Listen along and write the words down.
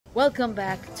Welcome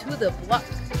back to the block,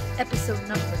 episode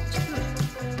number 2.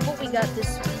 What we got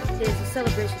this week is a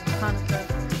celebration of Hanukkah,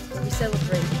 where we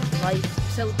celebrate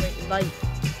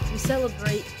life, we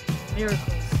celebrate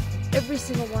miracles. Every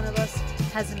single one of us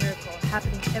has a miracle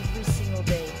happening every single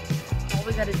day. All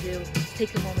we gotta do is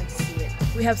take a moment to see it.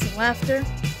 We have some laughter,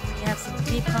 and we have some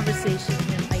deep conversation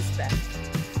in an ice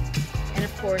bath. And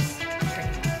of course,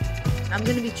 training. I'm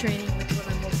gonna be training with one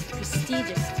of the most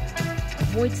prestigious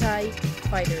Muay Thai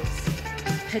fighters,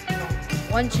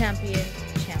 Petron, one champion.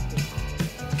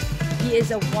 He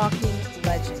is a walking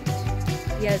legend.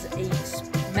 He has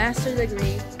a master's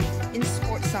degree in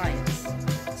sports science.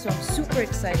 So I'm super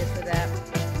excited for that.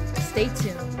 Stay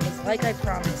tuned, because like I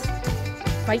promised,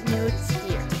 Fight News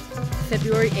here,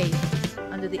 February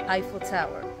 8th, under the Eiffel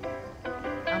Tower.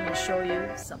 I'm gonna show you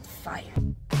some fire.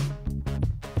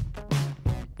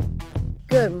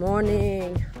 Good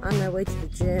morning. On my way to the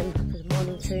gym for the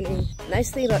morning training.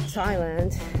 Nice thing about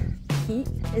Thailand, heat,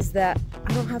 is that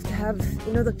I don't have to have,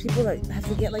 the people that have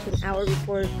to get like an hour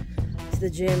before to the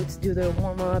gym to do their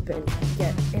warm-up and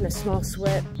get in a small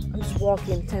sweat. I'm just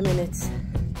walking 10 minutes,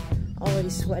 already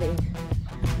sweating,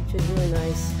 which is really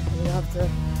nice. You don't have to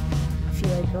feel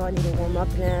like, oh, I need to warm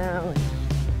up now, and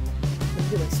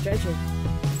do like stretching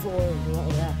before and do all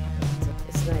that.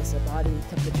 It's nice, the body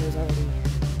temperature is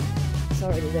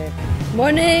already there.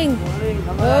 Morning! Morning.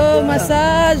 Oh,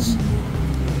 massage!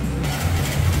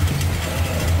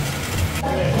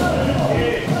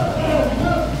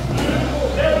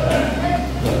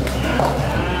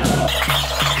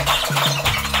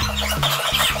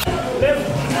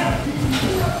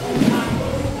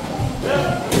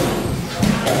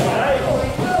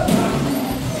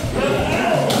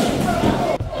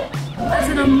 That's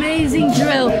an amazing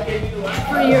drill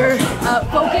for your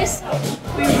focus,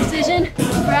 for your precision,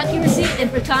 for accuracy, and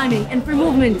for timing, and for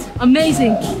movement.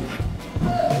 Amazing!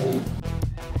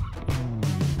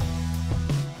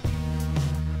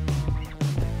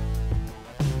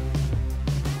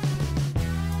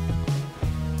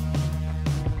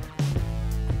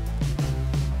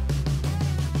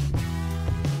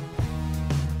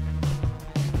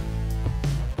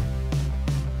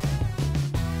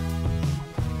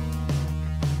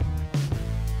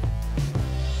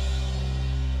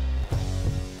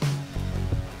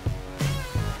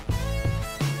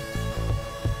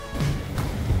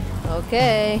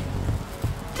 Okay,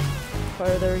 part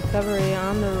of the recovery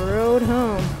on the road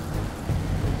home.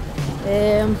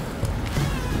 Okay.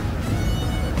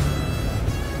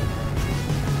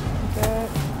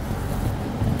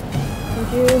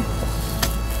 Thank you.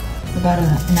 About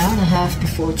an hour and a half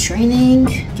before training,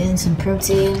 getting some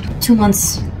protein. 2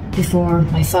 months before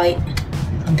my fight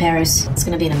in Paris. It's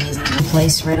gonna be an amazing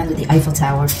place right under the Eiffel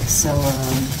Tower. So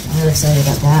I'm really excited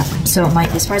about that. So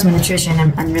as far as my nutrition,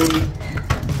 I'm really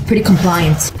pretty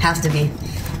compliant, have to be,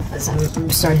 because I'm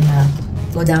starting to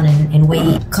go down in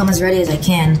weight. Come as ready as I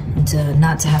can, and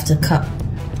not to have to cut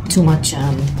too much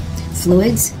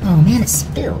fluids. Oh man, it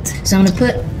spilled. So I'm gonna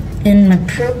put in my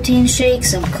protein shake,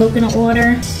 some coconut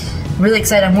water. I'm really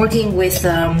excited. I'm working with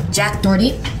Jack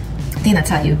Doherty. I think that's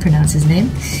how you pronounce his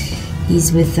name.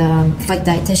 He's with Fight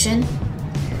Dietitian.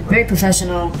 Very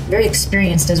professional, very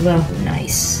experienced as well.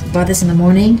 Nice. Bought this in the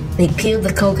morning. They peeled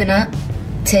the coconut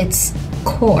to its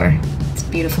core. It's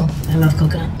beautiful. I love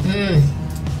coconut. Yeah.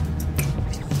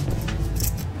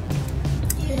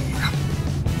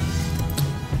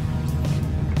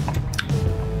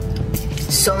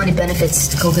 So many benefits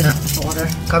to coconut water.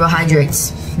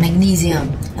 Carbohydrates,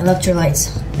 magnesium, electrolytes,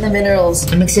 the minerals.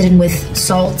 I mix it in with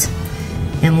salt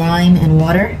and lime and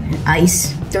water and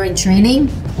ice. During training,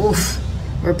 oof.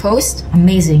 Or post,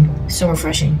 amazing. So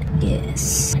refreshing.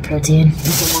 Yes. My protein. And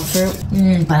some more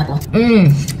fruit. Pineapple.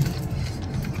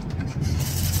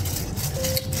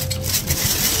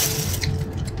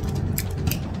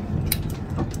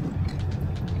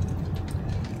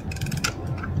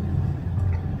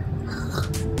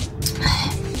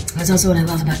 That's also what I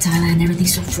love about Thailand.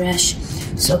 Everything's so fresh,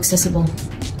 so accessible,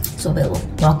 so available.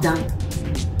 Walk down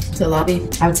to the lobby,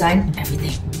 outside,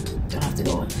 everything. Don't have to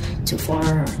go too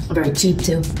far, or very cheap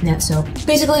too. Yeah, so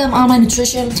basically I'm on my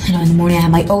nutrition. In the morning I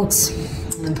have my oats,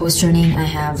 and then post-training I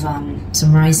have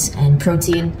some rice and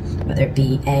protein, whether it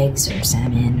be eggs or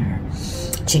salmon or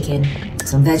chicken,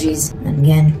 some veggies, and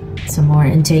again, some more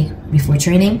intake before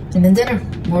training, and then dinner.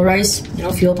 More rice,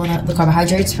 fuel up on the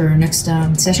carbohydrates for next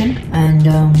session, and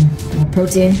more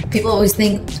protein. People always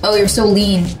think, oh, you're so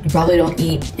lean, you probably don't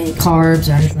eat any carbs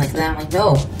or anything like that. I'm like,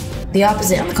 no, the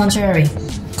opposite, on the contrary.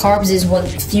 Carbs is what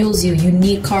fuels you. You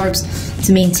need carbs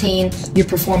to maintain your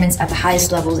performance at the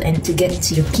highest levels and to get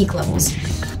to your peak levels.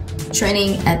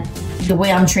 Training at the way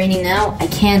I'm training now, I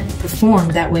can't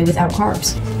perform that way without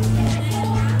carbs.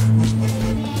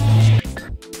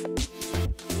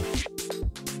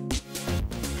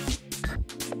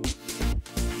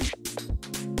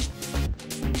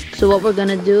 So what we're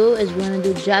gonna do is we're gonna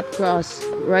do jab cross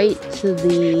right to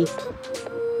the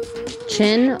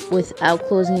chin without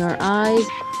closing our eyes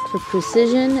for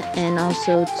precision, and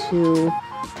also to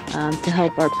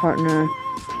help our partner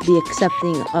be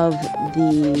accepting of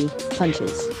the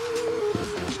punches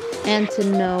and to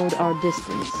know our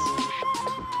distance.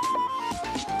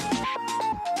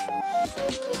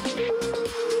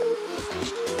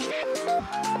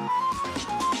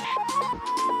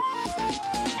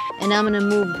 And I'm gonna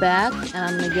move back and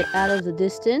I'm gonna get out of the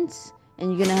distance,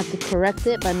 and you're gonna have to correct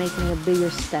it by making a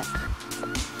bigger step.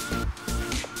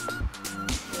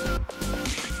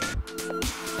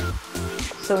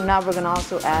 So now we're gonna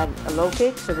also add a low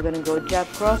kick. So we're gonna go jab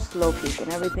cross, low kick,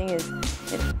 and everything is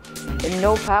in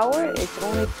no power. It's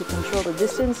only to control the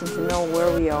distance and to know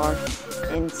where we are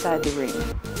inside the ring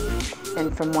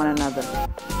and from one another.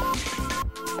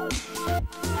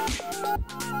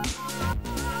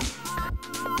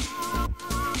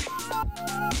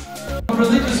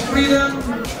 Religious freedom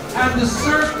and the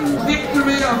certain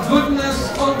victory of goodness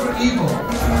over evil.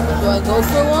 Do I go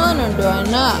for one or do I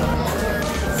not?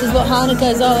 This is what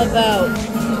Hanukkah is all about.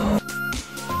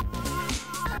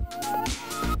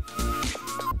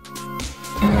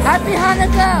 Happy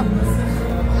Hanukkah!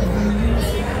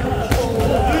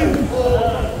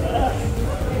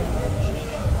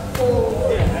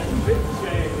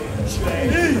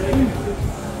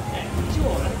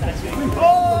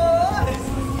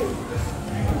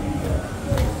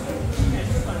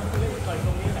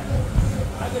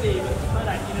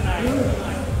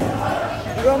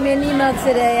 He wrote me an email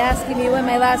today asking me when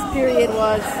my last period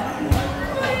was.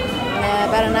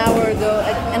 About an hour ago,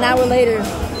 an hour later, I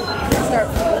start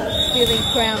feeling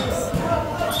cramps.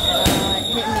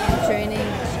 Hit me in training.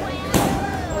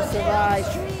 We'll survive.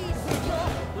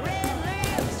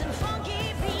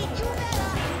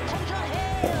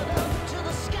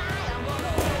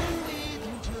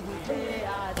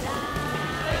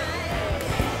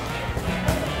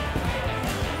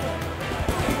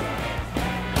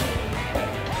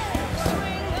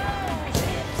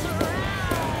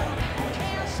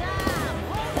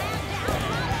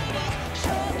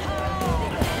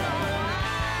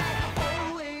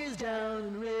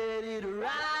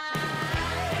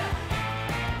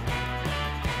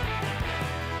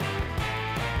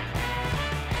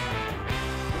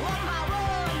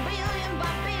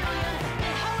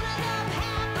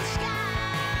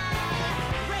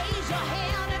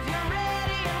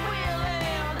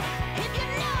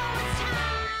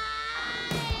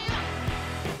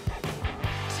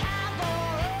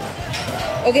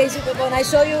 Okay, so when I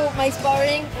show you my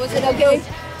sparring, was it okay?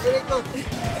 Very good. You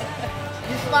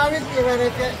spar with me when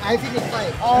I finish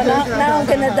fight. Oh, now I'm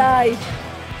gonna die.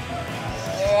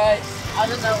 Alright. I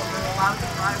don't know if we're allowed to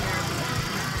fly here.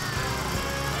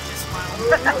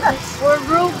 We're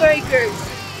rule breakers.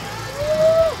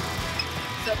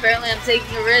 So apparently I'm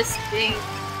taking a risk being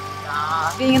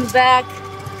in the back.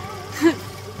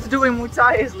 Doing Muay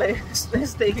Thai is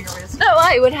taking a risk. No,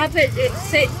 why? What happened?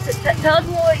 Tell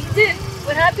everyone what you did.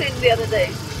 What happened the other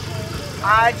day?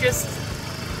 I just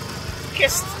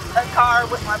kissed a car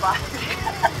with my bike.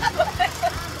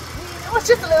 It was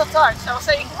just a little touch. I was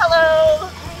saying hello.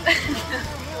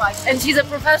 And she's a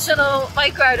professional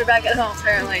bike rider back at home,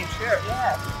 apparently. Sure,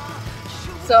 yeah.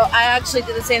 So I actually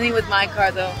did the same thing with my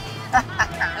car, though.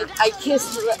 I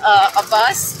kissed a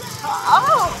bus.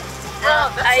 Oh.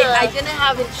 Well, I didn't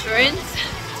have insurance,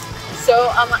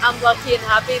 so I'm lucky and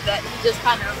happy that he just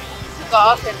kind of took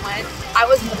off and went. I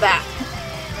was in the back,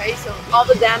 right? So all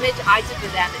the damage, I took the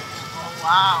damage. Oh,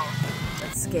 wow.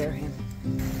 Let's scare him.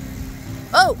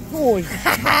 Oh! Boy.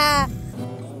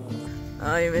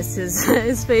 Oh, you missed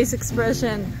his face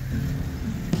expression.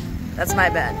 That's my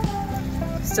bad.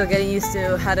 Still getting used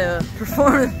to how to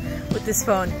perform with this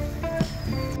phone.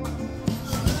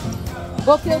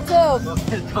 Boker Tov.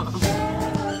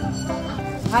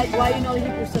 Why you know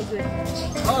Hebrew so good?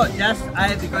 Oh, just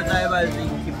because I was in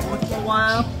Kibbutz for a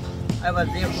while. I was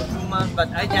there for 2 months, but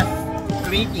I just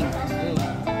greeting.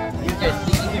 You just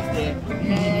see English there.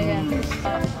 Yeah.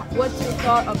 What's your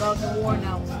thought about the war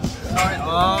now? Sorry.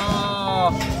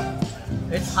 Oh,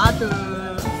 it's hard to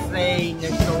say in a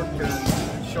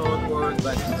short word,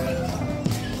 but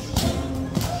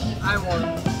I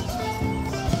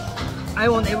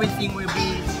want everything will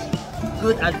be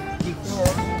good as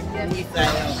before in Israel.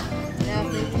 Yeah,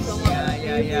 thank you so much.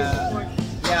 Yeah.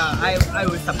 I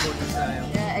will support Israel.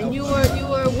 Yeah, and you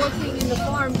were working in the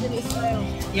farms in Israel.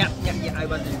 Yeah. I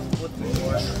was in kibbutz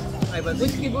before. I was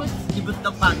Which in kibbutz? kibbutz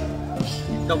Dokbat.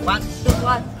 Dokbat?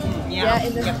 What? Yeah,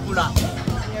 in the Yakula.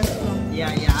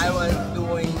 Yeah. I was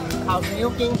doing cow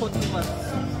milking for 2 months.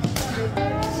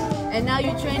 And now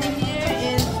you're training here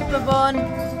in Superbon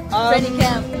training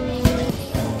camp.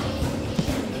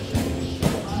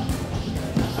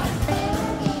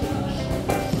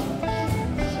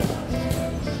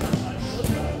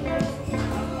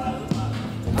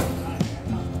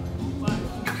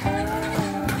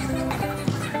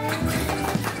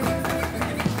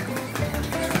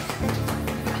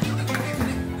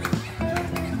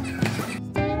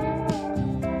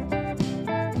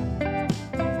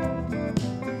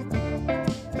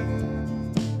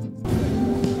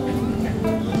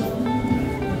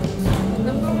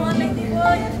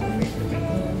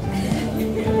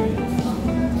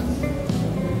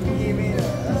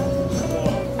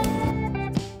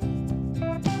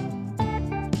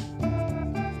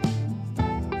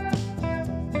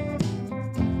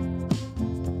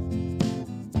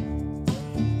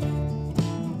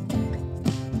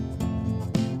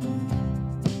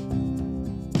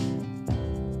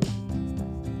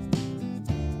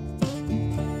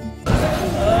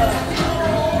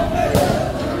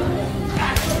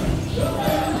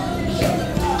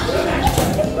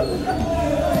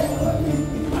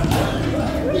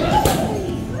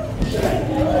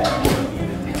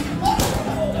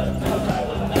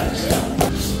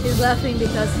 Laughing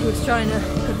because he was trying to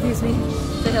confuse me,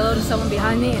 say hello to someone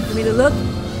behind me and for me to look,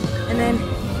 and then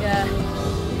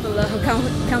he'll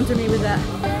counter me with that.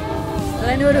 But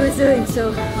I knew what I was doing,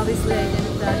 so obviously I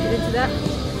didn't get into that.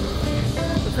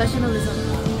 Professionalism.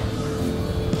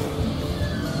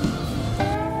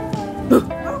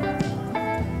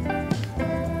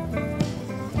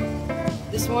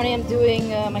 This morning I'm doing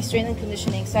my strength and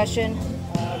conditioning session,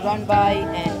 run by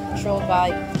and controlled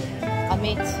by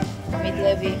Amit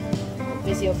Levy,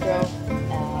 Physio Pro,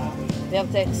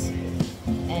 Veltex,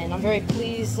 and I'm very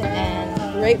pleased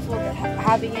and grateful to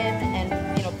having him and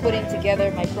putting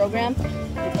together my program,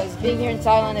 because being here in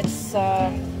Thailand it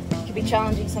can be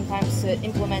challenging sometimes to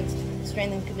implement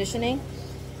strength and conditioning.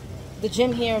 The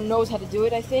gym here knows how to do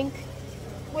it, I think,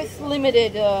 with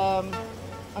limited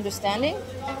understanding,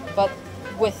 but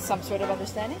with some sort of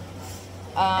understanding.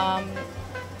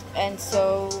 And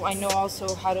so I know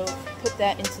also how to put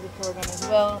that into the program as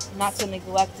well, not to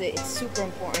neglect it. It's super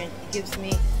important. It gives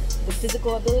me the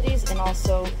physical abilities and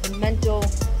also the mental,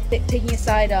 taking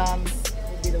aside, what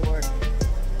would be the word?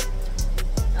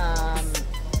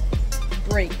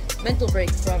 Mental break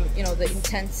from, the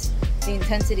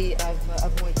intensity of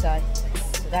Muay Thai.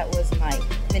 So that was my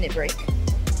minute break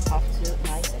off to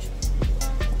my session,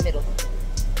 middle.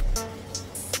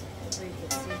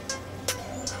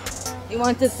 He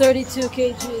wanted 32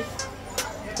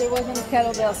 kgs. There wasn't a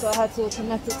kettlebell, so I had to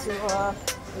connect it to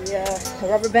a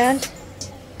rubber band.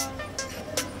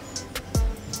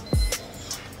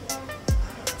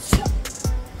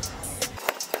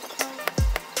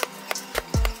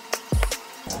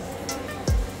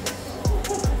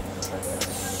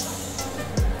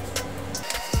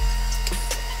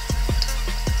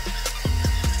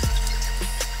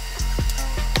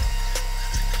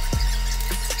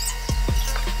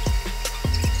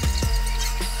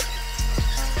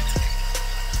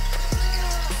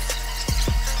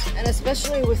 And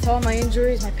especially with all my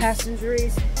injuries, my past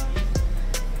injuries,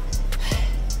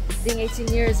 being 18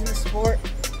 years in the sport,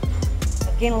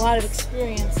 I've gained a lot of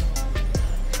experience,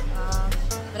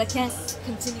 but I can't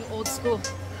continue old school.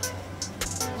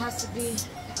 It has to be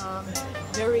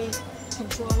very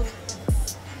controlled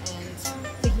and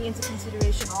taking into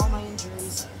consideration all my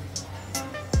injuries,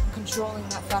 controlling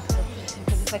that factor,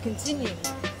 because if I continue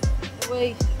the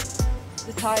way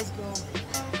the Thais go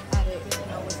at it,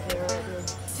 with their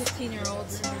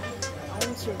 15-year-olds, I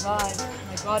won't survive.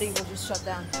 My body will just shut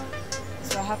down.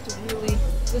 So I have to really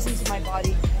listen to my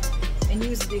body and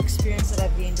use the experience that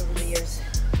I've gained over the years.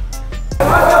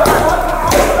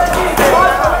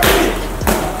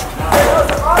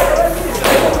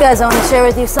 Guys, I want to share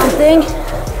with you something.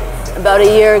 About a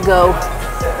year ago,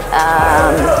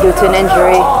 due to an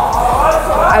injury,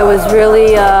 I was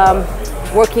really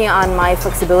working on my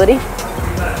flexibility,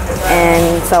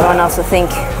 and so I want to also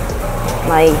thank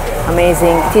my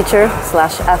amazing teacher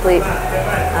slash athlete,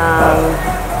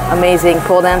 amazing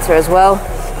pole dancer as well,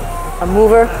 a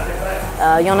mover,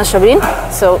 Yona Shabrin.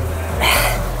 So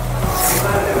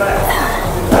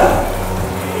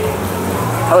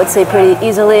I would say pretty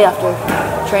easily after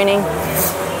training.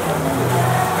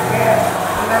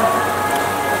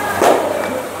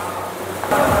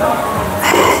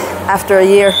 after a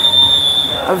year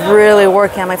of really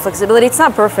working on my flexibility. It's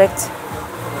not perfect,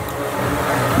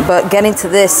 but getting to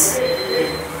this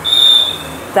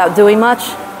without doing much,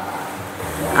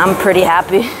 I'm pretty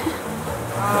happy.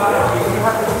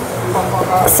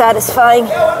 Satisfying.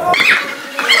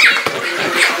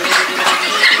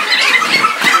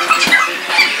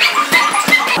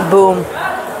 Boom.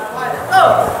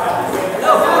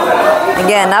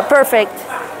 Again, not perfect,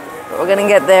 but we're gonna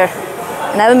get there.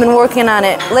 And I haven't been working on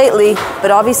it lately,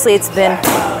 but obviously it's been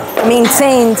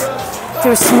maintained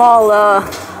through small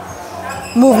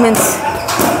movements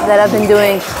that I've been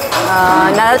doing.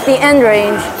 Not at the end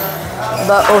range,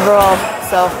 but overall.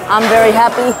 So I'm very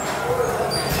happy.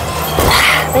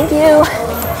 Thank you.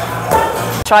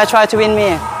 Try to win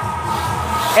me.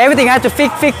 Everything I have to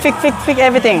fix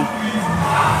everything.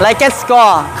 Like get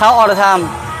score, count all the time.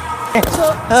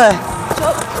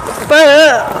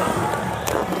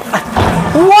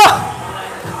 Whoa!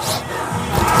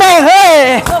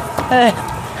 Hey!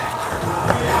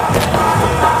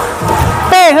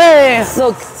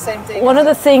 Look, one of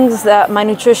the things that my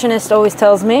nutritionist always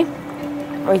tells me,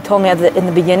 or he told me in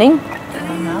the beginning,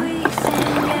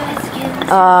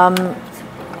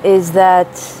 is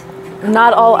that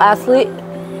not all athletes,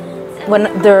 when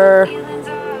they're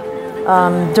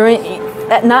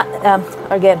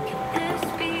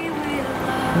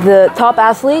the top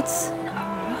athletes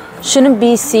shouldn't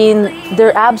be seen,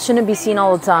 their abs shouldn't be seen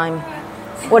all the time.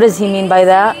 What does he mean by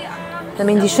that? That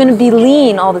means you shouldn't be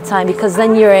lean all the time, because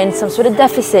then you're in some sort of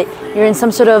deficit. You're in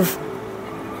some sort of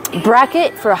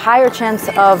bracket for a higher chance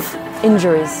of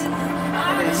injuries.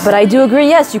 But I do agree,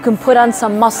 yes, you can put on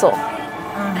some muscle.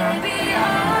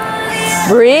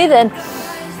 Breathe and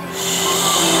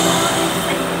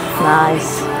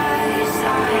nice.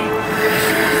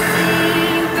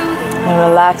 And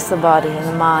relax the body and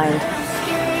the mind.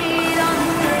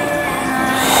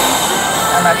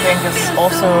 And I think it's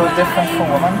also different for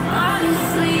women.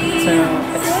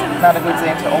 It's not a good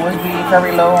thing to always be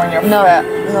very low on your fat.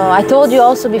 No, I told you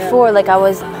also before, like I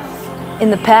was, in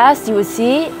the past, you would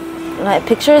see my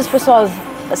pictures, first of all,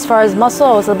 as far as muscle,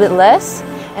 I was a bit less.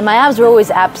 And my abs were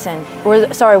always absent. Were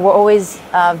always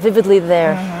vividly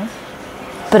there.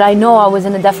 But I know I was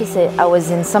in a deficit. I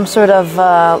was in some sort of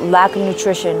lack of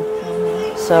nutrition.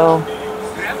 So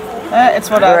it's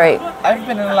what I've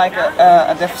been in like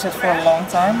a deficit for a long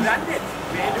time.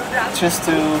 Just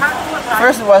to,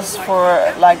 first it was for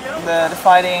like the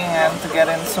fighting and to get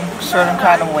in some certain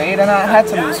kind of weight, and I had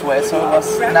to lose weight, so it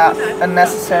was not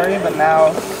unnecessary. But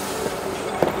now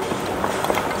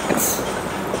it's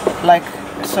like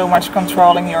so much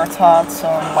controlling your thoughts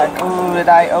on like, oh, did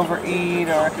I overeat,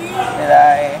 or did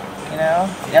I, you know,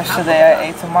 yesterday I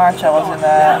ate too much, I was in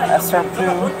a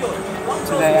surplus,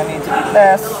 today I need to eat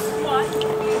less.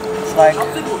 It's like,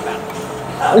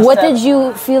 what did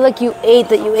you feel like you ate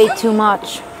that you ate too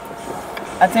much?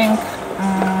 I think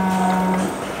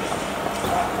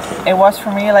it was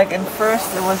for me, like in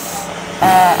first it was,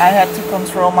 I had to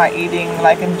control my eating,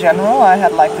 like in general. I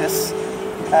had like this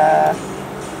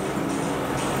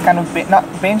kind of not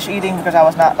binge eating, because I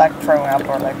was not like throwing up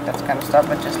or like that kind of stuff,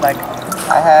 but just like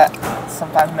I had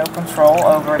sometimes no control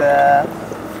over the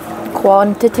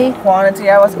quantity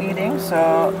I was eating.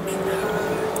 So,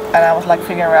 and I was like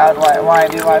figuring out why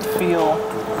do I feel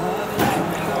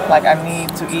like I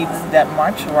need to eat that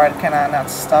much, or why can I not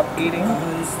stop eating?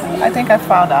 I think I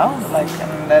found out like,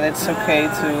 and that it's okay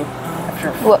to.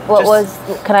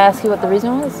 Can I ask you what the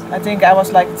reason was? I think I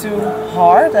was like too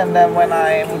hard, and then when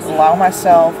I would allow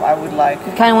myself, I would like...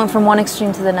 You kind of went from one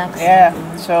extreme to the next. Yeah,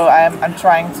 so I'm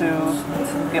trying to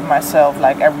give myself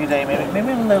like every day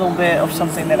maybe a little bit of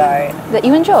something that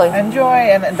you enjoy.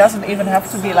 And it doesn't even have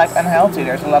to be like unhealthy.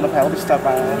 There's a lot of healthy stuff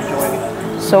I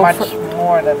enjoy so much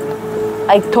more than...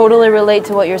 I totally relate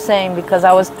to what you're saying, because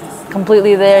I was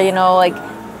completely there, you know, like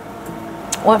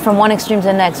went from one extreme to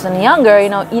the next. And younger, you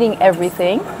know, eating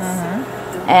everything,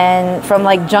 and from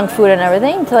like junk food and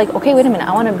everything to like, okay, wait a minute,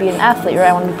 I want to be an athlete, right?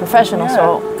 I want to be professional. Yeah.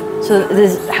 So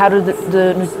this is how do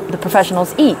the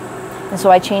professionals eat? And so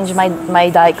I changed my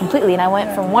diet completely, and I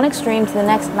went from one extreme to the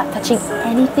next, not touching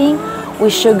anything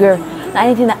with sugar, not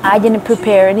anything that I didn't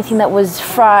prepare, anything that was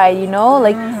fried, you know,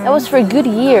 like that was for good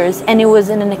years, and it was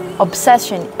in an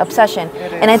obsession.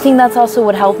 And I think that's also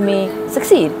what helped me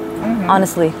succeed,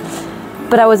 honestly.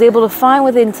 But I was able to find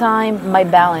within time my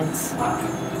balance.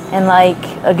 And like,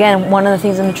 again, one of the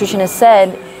things the nutritionist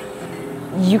said,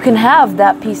 you can have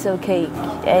that piece of cake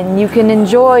and you can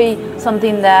enjoy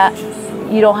something that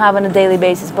you don't have on a daily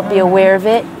basis, but be aware of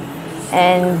it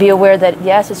and be aware that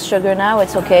yes, it's sugar now,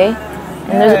 it's okay.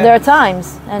 And there are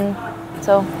times, and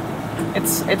so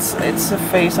it's a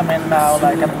phase I'm in now.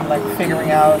 Like I'm like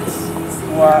figuring out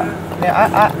what.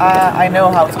 Yeah, I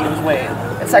know how to lose weight.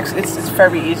 It's actually it's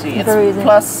very easy. It's very easy.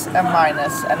 plus and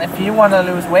minus. And if you want to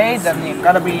lose weight, then you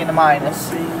gotta be in the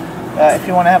minus. If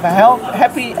you want to have a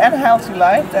happy and healthy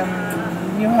life, then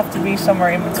you have to be somewhere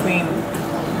in between.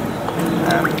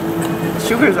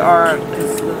 Sugars are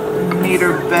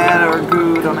neither bad or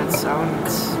good on its own.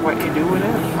 It's what you do with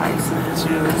it. I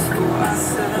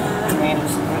mean,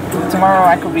 tomorrow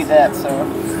I could be dead, so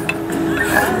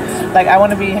like I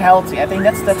want to be healthy. I think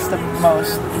that's the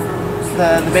most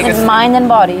the biggest. In mind and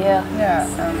body, yeah. Yeah.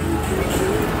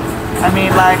 I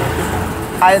mean, like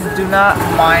I do not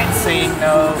mind saying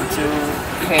no to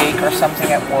cake or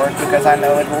something at work because I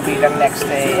know it will be the next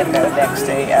day and the next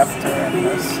day after. And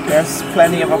there's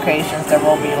plenty of occasions there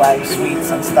will be like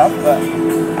sweets and stuff, but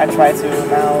I try to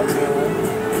now to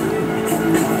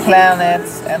plan it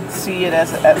and see it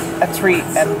as a treat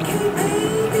and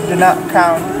do not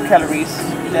count calories.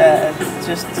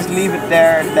 Just leave it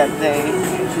there that day.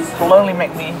 It will only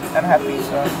make me unhappy.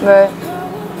 So. Right.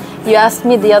 You asked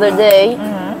me the other day.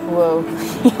 Whoa.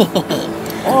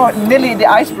 Oh, Nili the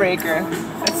icebreaker.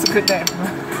 That's a good name.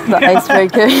 The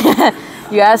icebreaker.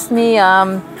 You asked me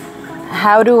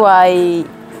how do I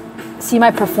see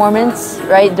my performance,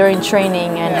 right, during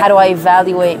training, and how do I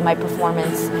evaluate my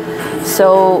performance.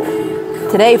 So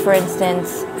today, for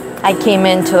instance, I came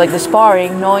into like the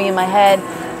sparring knowing in my head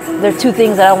there are two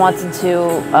things that I wanted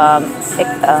to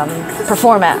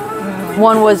perform at.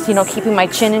 One was, you know, keeping my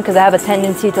chin in because I have a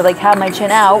tendency to like have my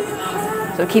chin out.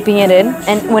 So keeping it in,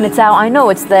 and when it's out, I know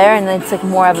it's there, and it's like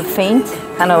more of a feint,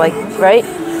 kind of like, right?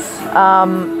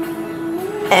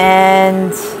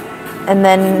 And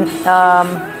then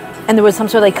there was some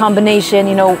sort of like combination,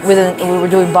 you know, we were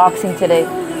doing boxing today,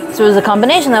 so it was a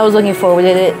combination that I was looking for.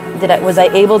 Was I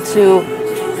able to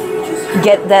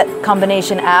get that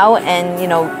combination out and, you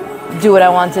know, do what I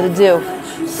wanted to do?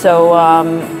 So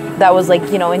that was like,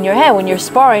 you know, in your head when you're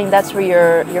sparring, that's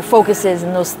where your focus is,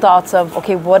 and those thoughts of,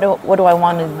 okay, what do I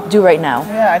want to do right now?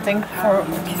 Yeah, I think for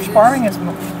sparring is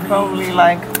probably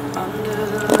like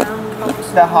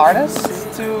the hardest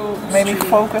to maybe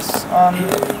focus on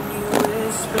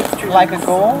like a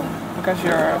goal, because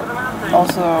you're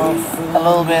also a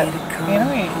little bit, you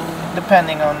know,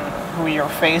 depending on who you're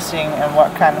facing and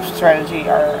what kind of strategy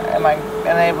am I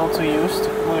able to use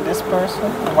with this person,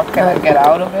 and what can I get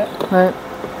out of it. Right.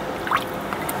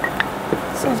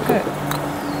 Sounds good.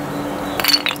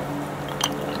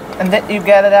 And then you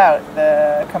get it out,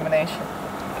 the combination.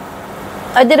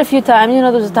 I did a few times, you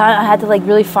know, there was a time I had to like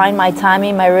really find my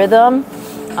timing, my rhythm.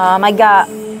 I got,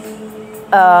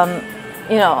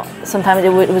 you know, sometimes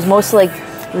it was mostly like,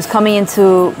 it was coming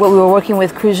into what we were working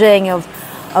with, cruising, of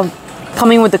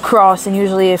coming with the cross, and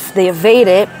usually if they evade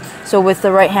it, so with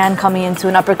the right hand coming into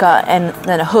an uppercut and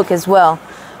then a hook as well.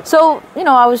 So, you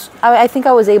know, I think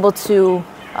I was able to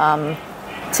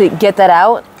get that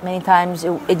out. Many times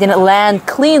it didn't land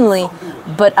cleanly,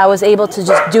 but I was able to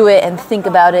just do it and think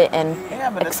about it and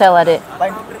excel at it.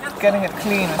 Like getting it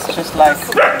clean is just like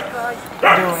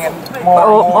doing it more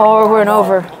over and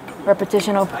over,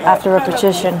 repetition after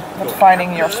repetition. But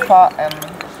finding your spot and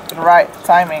the right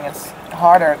timing is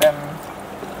harder than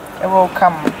it will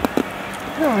come.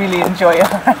 You'll really enjoy your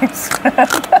lives.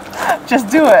 Just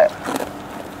do it.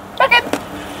 Look it.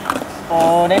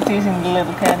 Oh, they're teasing the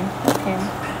little caddy.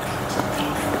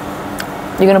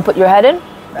 You're gonna put your head in?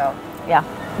 No. Yeah.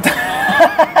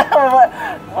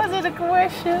 What was it a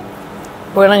question?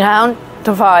 We're gonna count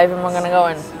to 5 and we're gonna go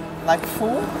in. Like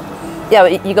full? Yeah,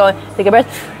 you go, take a breath,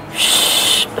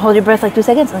 shh, hold your breath like 2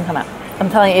 seconds and then come out.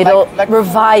 I'm telling you, it'll like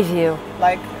revive full. You.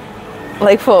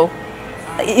 Like full.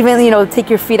 Even, you know, take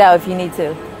your feet out if you need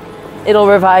to. It'll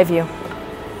revive you.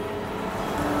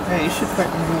 Yeah, you should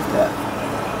remove that.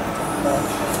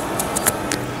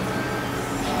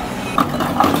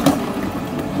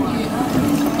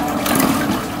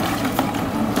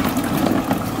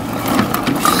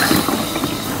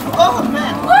 Oh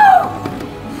man!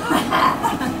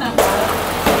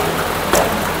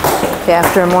 Okay,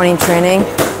 after morning training,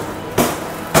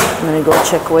 I'm gonna go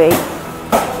check weight.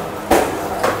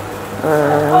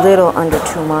 A little under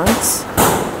 2 months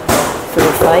for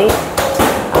the fight,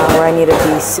 where I need to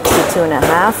be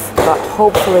 62.5, but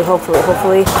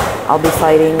hopefully I'll be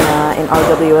fighting in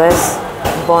RWS.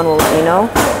 Vaughn will let me know.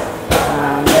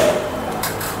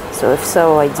 So if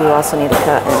so, I do also need to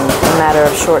cut in a matter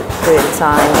of short period of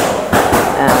time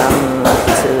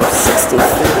to 63.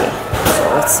 So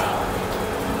let's see.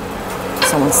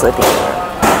 Someone's sleeping.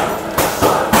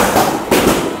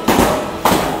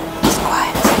 As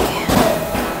quiet as I can.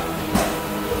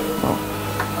 Oh.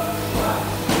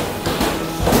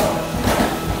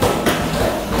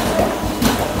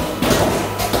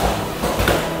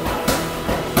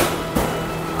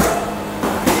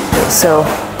 So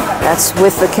that's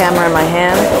with the camera in my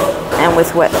hand and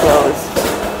with wet clothes.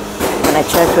 When I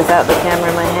checked without the camera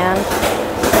in my hand,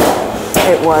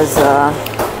 it was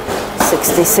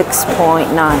 66.9.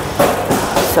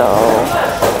 So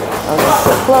those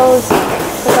are clothes.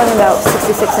 We're talking about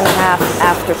 66.5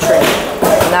 after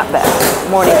training. Not bad.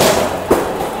 Morning.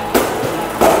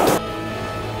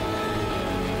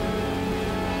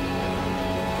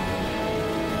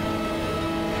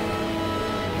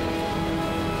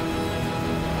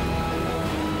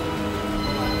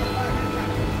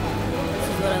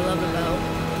 What I love about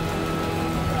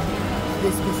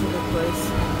this specific place.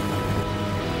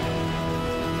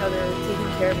 How they're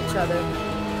taking care of each other.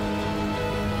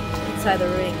 Inside the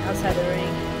ring, outside the ring.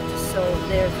 Just so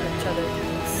there for each other.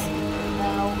 It's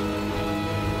now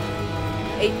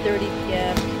 8:30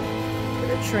 p.m. for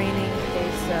the training.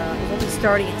 It's only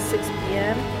starting at 6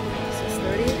 p.m.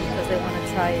 6:30 because they want to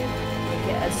try and make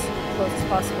it as close as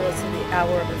possible to the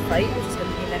hour of the fight, which is going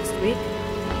to be next week.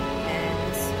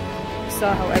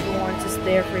 Saw how everyone's just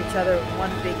there for each other, one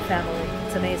big family.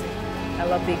 It's amazing. I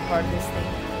love being part of this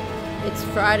thing. It's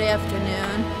Friday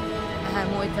afternoon. I have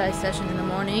Muay Thai session in the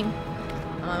morning.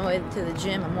 I'm on my way to the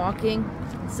gym. I'm walking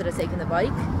instead of taking the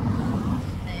bike.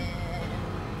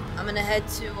 And I'm gonna head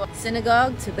to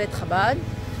synagogue, to Beit Chabad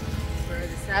for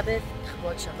the Sabbath,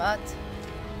 Chabad Shabbat.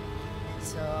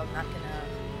 So I'm not gonna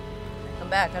come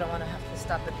back. I don't want to have to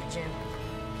stop at the gym.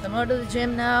 So I'm going to the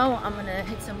gym now. I'm going to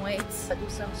hit some weights, do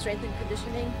some strength and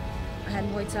conditioning. I had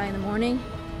Muay Thai in the morning.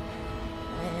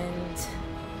 And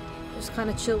just kind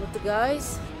of chill with the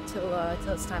guys till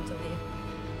it's time to leave.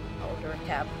 I'll order a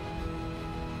cab.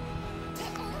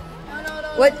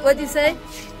 No. What do you say?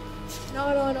 No,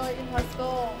 it must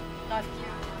go. Not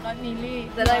you, not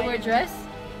Nili. That I wear dress?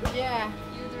 Yeah,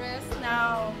 you dress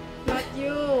now. Not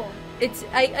you. It's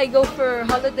I go for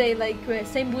holiday like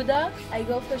same Buddha. I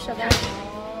go for Shabbat.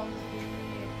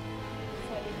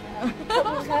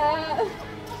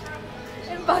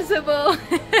 Impossible.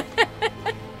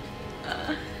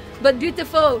 But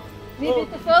beautiful.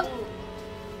 Beautiful.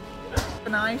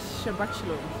 Nice Shabbat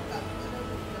Shalom.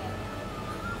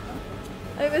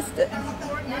 I missed it.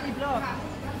 Nili Block.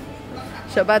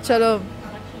 Shabbat Shalom.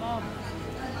 Shabbat Shalom.